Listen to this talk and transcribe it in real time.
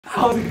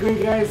How's it going,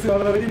 guys? You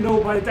already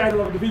know by the title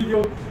of the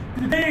video.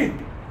 Today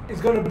is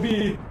gonna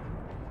be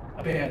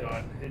a bad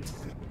one.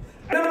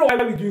 I don't know why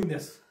we're doing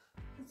this.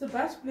 It's the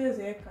best player's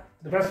haircut.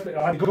 The best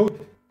player, the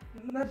GOAT.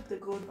 Not the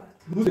GOAT, but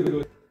Who's the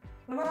GOAT?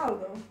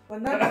 Ronaldo,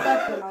 but not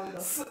that Ronaldo.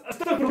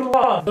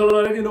 Astaghfirullah. You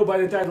already know by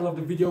the title of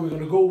the video, we're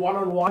gonna go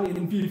one-on-one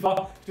in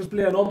FIFA. Just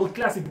play a normal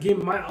classic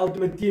game, my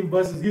ultimate team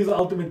versus his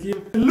ultimate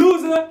team. The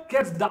loser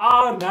gets the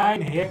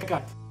R9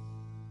 haircut.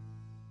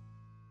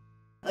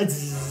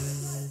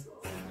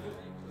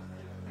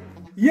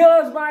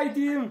 Here's my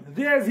team,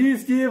 there's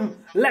his team.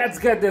 Let's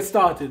get this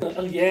started.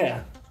 Oh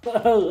yeah.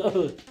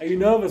 Are you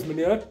nervous,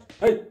 Manir?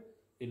 Hey,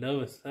 you're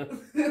nervous, huh?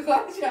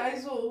 Why is your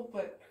eyes so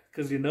open?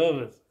 Because you're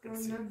nervous. I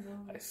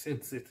I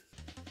sense it.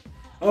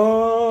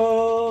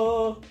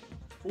 Oh,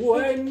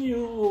 when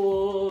you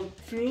walk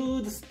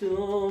through the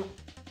storm.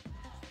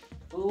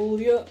 Oh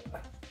yeah.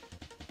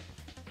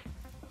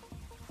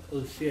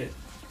 Oh shit.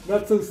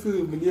 Not so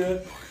soon,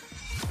 Manir.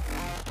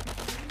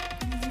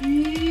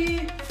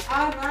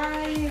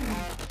 R9.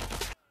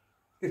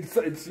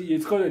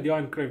 It's called a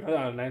ionic,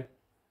 not R9.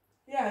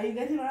 Yeah, you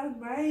get it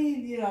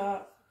R9, yeah.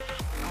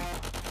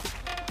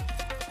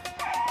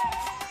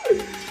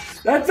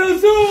 That's so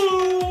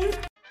soon!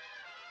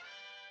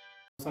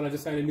 Salah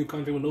just signed a new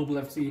contract with Noble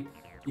FC.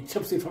 He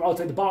chips it from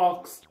outside the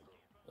box.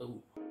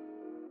 Oh.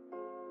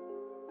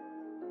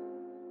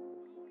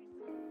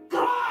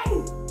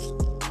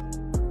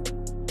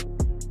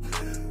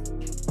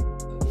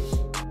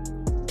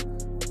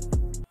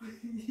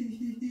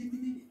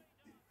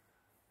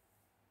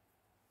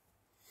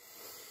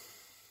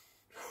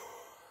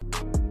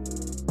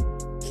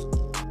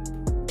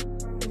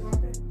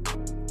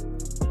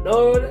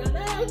 No,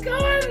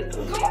 come on!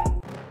 Come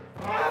on!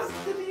 Ah,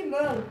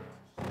 3-0.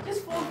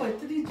 Just forfeit,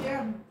 3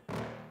 jam.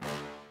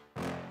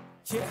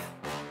 Yeah.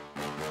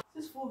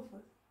 Just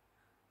forfeit.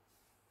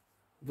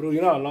 Bro,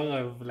 you know how long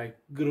I've like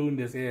grown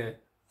this hair?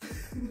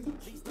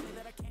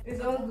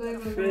 It's all good.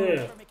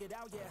 Yeah.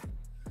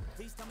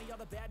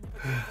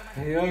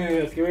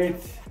 Okay,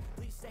 wait.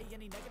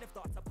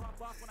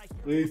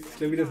 Wait,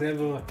 let me just have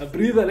a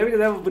breather. Let me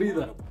just have a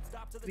breather.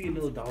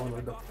 3-0 down.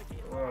 What the fuck?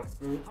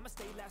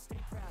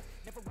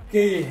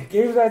 Okay,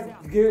 games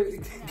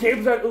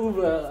that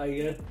over, I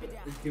guess.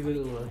 Games that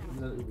over.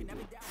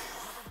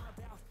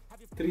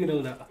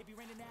 3-0 down.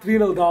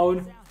 3-0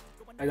 down.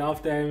 At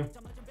halftime.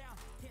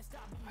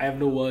 I have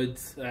no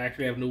words. I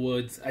actually have no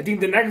words. I think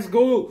the next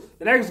goal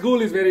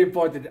is very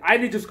important. I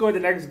need to score the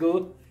next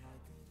goal.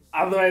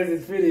 Otherwise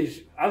it's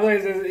finished.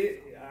 Otherwise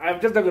I'm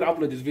just not gonna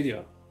upload this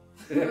video.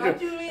 You have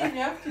to do it.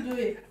 You have to do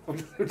it. I'm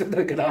just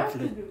not gonna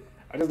upload it.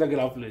 I'm just not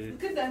gonna upload it.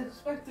 Look at that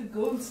expected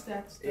goal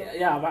stats.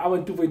 Yeah, but I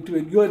went 2.2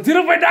 and you are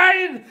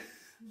 0.9!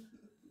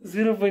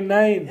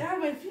 0.9! Yeah,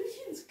 my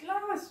fusion's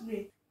class,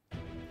 mate.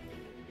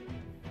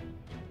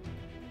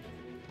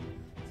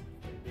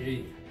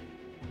 Hey.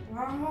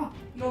 Wow.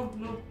 No.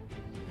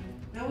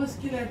 That was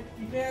killer.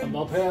 I'm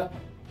up here.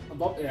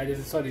 Yeah, this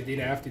is sorry,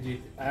 dude. I have to do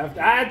it. I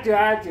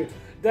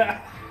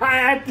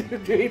had to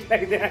do it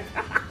like that.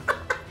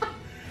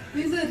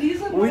 There's a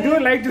reason We why.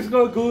 don't like to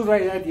score goals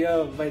like that,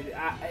 yeah. But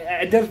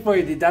at this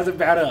point, it doesn't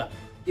matter.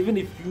 Even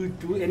if you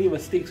do any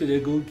mistakes with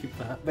your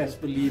goalkeeper, best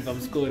believe I'm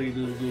scoring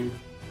those goals.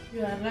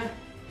 You are right.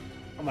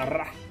 I'm a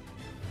rat.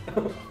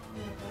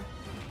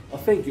 Oh,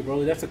 thank you,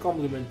 bro. That's a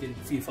compliment in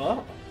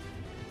FIFA.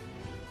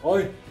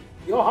 Oi,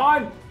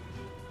 Johan!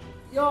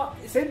 Yo,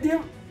 send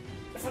him.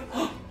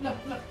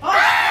 Look.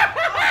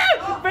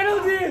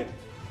 Penalty!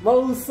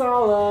 Mo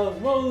Salah.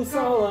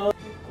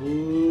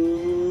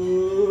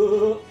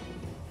 Ooh.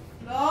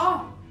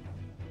 No.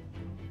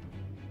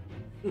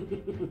 Go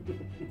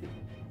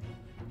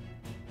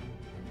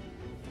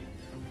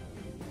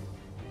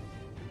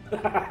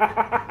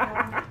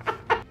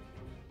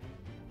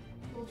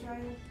try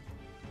it.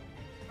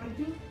 1,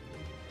 2,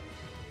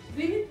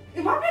 3.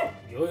 Mbappe!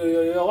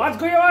 Yo, what's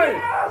going on?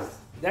 Yes!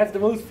 That's the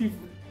most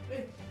FIFA.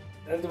 Wait.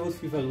 That's the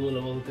most FIFA goal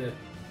of all time.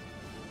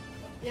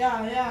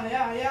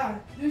 Yeah.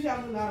 Do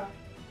Shangri-La.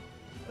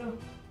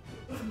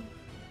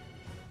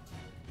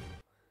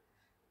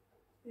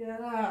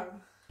 Yeah.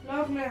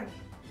 Love, man.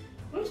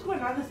 Don't score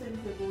another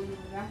center goal,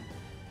 man.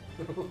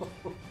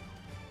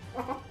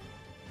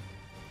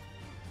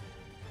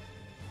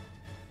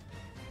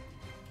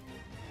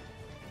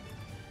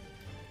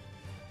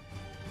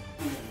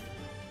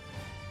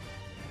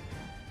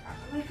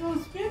 Like I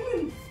was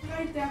spinning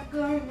like that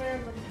guy,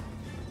 man.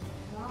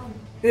 Wow.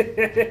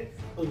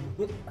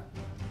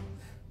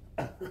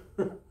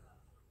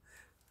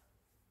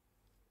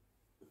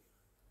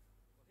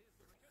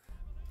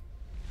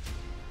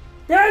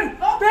 Ben!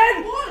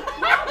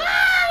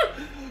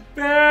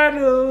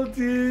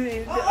 Penalty!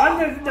 In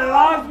the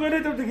last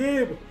minute of the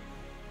game.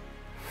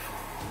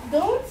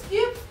 Don't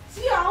skip.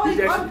 See how I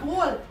got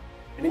goal.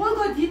 Goal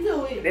got hit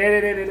away.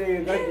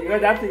 You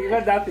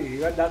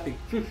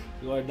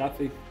got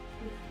nothing.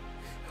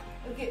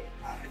 Okay.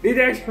 Need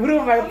to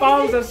exprove my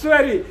palms are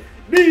sweaty.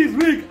 These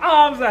weak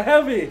arms are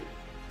heavy.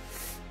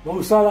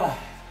 Mo Salah.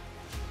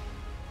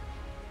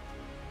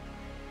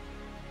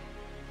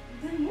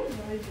 Then what am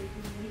I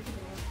doing?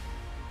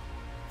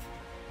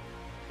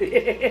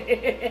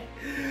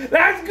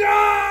 Let's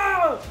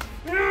go!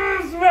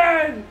 Yes,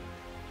 man!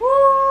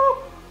 Woo!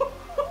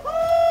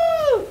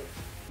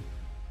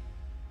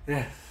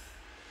 Yes.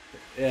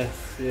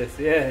 Yes, yes,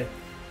 yes.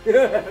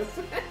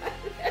 Yes.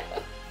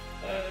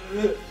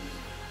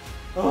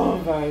 Oh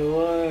my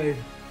word.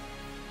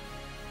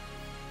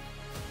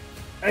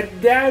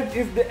 And that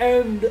is the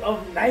end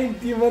of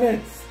 90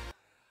 minutes.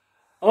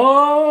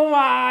 Oh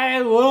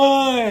my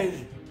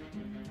word.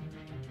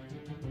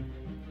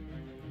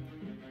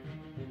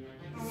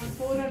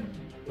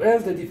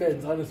 Where's the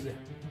defense, honestly?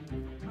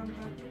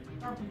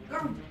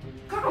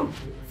 Come.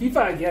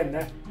 FIFA again,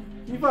 nah.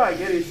 FIFA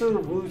again is so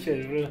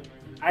bullshit, bro.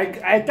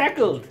 I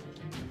tackled.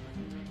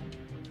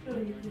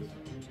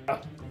 Oh,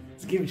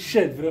 this game is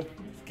shit, bro.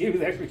 This game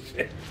is actually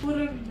shit. Put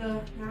in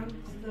the hands,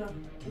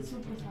 the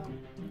super sound.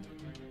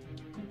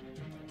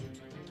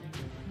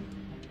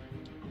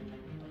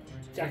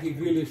 Jackie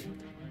Grealish.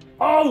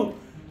 Oh!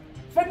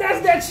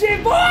 Finesse that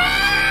shit, boy!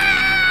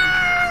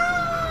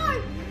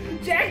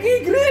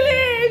 Jackie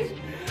Grealish!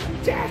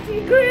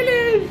 Jackie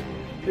Grealish!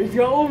 It's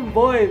your own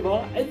boy,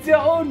 bro. It's your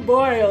own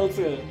boy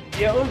also.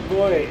 Your own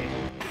boy.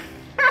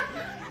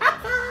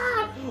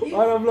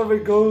 What a lovely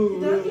goal, He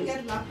bro. doesn't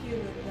get lucky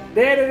with that.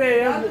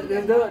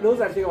 There. Those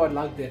are things about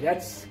luck there.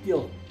 That's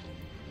skill.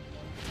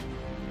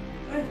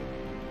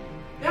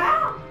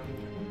 Yeah!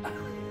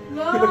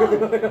 No!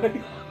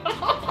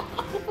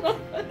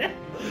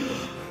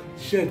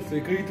 Shit, so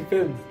agree to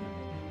fence.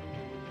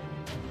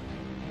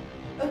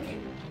 Okay.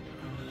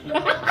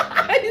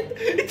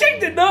 He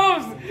checked the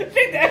nerves!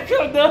 Check the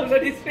actual nerves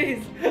on his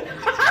face!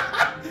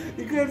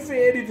 He couldn't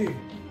say anything.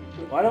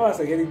 One of us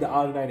are getting the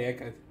R9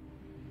 haircut.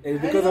 And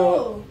it's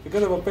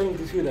because of a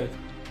penalty shootout.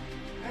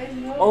 I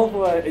know. All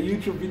for a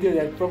YouTube video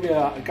that probably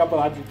a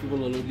couple hundred people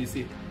will only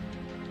see.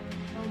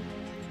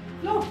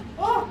 No!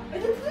 Oh! I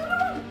took too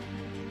long!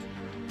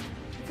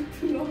 I took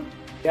too long.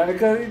 Yeah,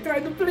 because he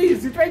tried to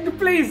please! He tried to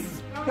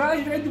please! No. No,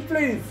 he tried to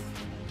please!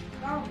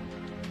 Come.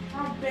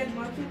 Come, Ben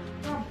Martin.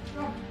 Come.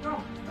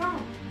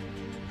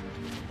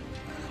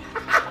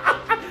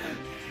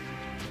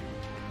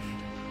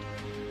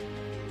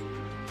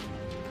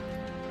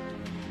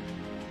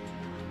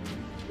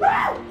 Woo!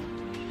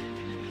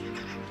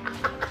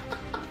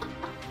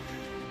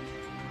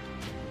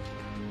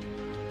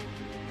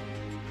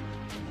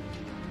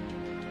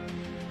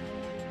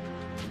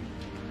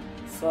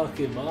 Suck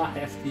him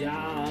ass,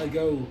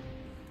 Thiago!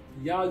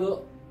 Thiago!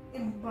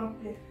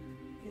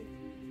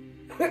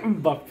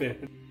 Mbappe.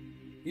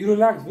 You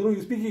relax, bro.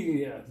 You speaking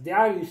here.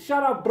 Thiago,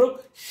 shut up, bro.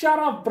 Shut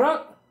up,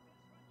 bro.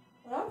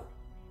 Huh?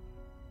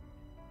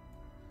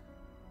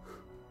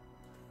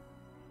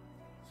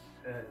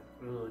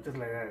 Bro, just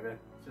like that, man.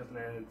 Just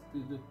like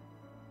that.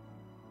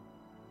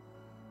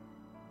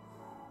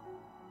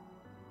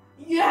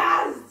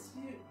 Yes!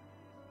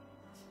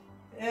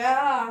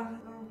 Yeah!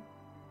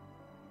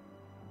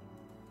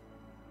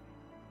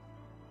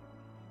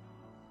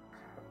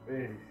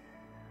 Hey.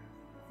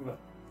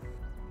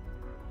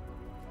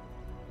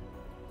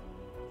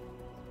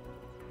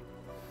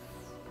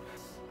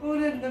 Who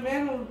did the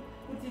man who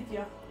put it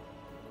here?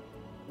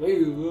 Where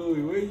you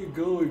going? Where you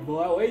going,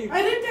 boy? Where you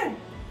I did that!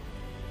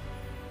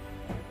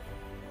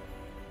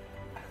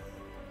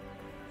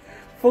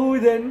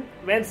 Foden,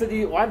 Man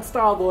City, one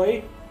star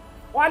boy.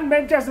 One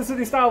Manchester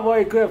City star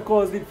boy could have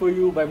caused it for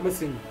you by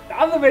missing. The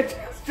other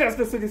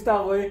Manchester City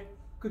star boy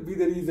could be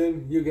the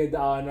reason you get the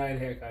R9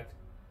 haircut.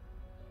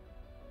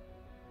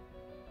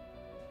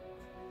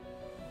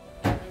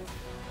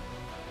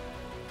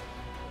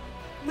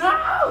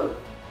 No!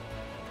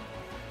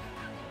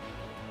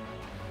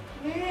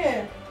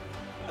 Yeah.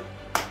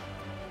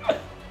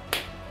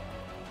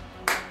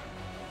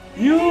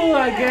 You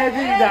are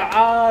getting the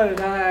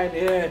R9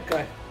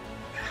 haircut.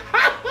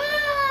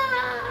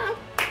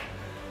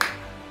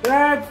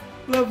 Let's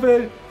flip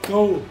it.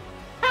 Go.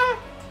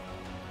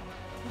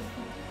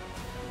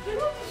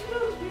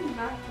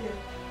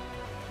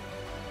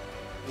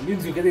 It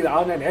means you're getting the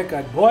R9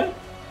 haircut, boy.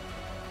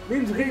 It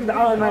means you're getting the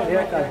R9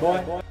 haircut,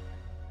 boy.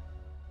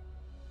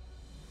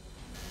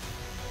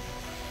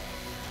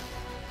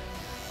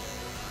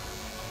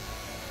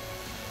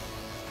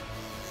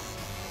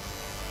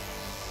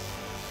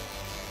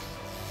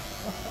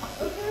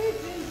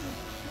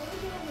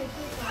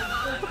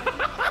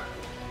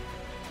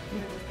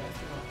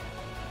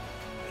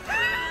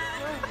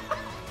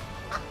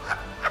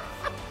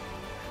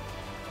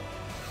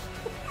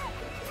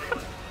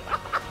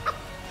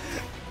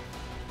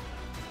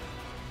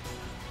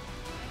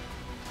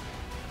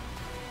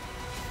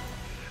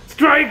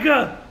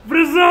 Striker!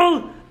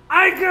 Brazil!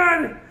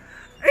 Icon!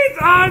 It's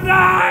R9!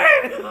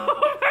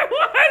 Oh my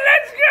god,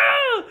 let's go!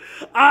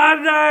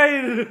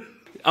 R9!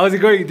 How's it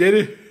going, did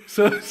it?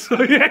 So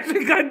you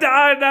actually got the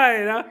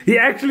R9, huh? He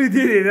actually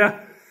did it, huh?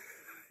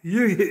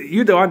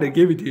 You the one that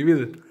gave it to him,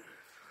 isn't it?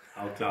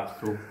 Outclass,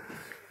 bro.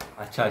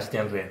 I charge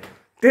 10 rand.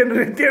 10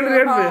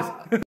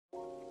 rand.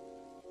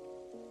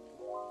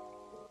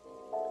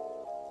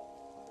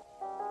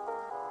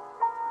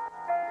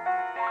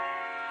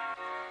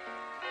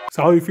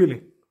 So how are you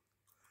feeling?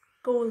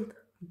 Cold.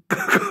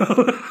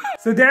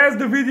 So there's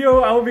the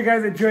video. I hope you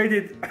guys enjoyed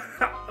it.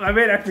 My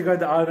mate actually got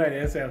the R9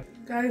 as well.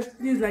 Guys,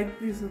 please like,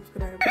 please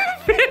subscribe.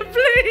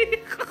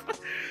 Play.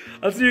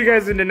 I'll see you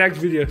guys in the next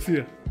video. See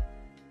ya.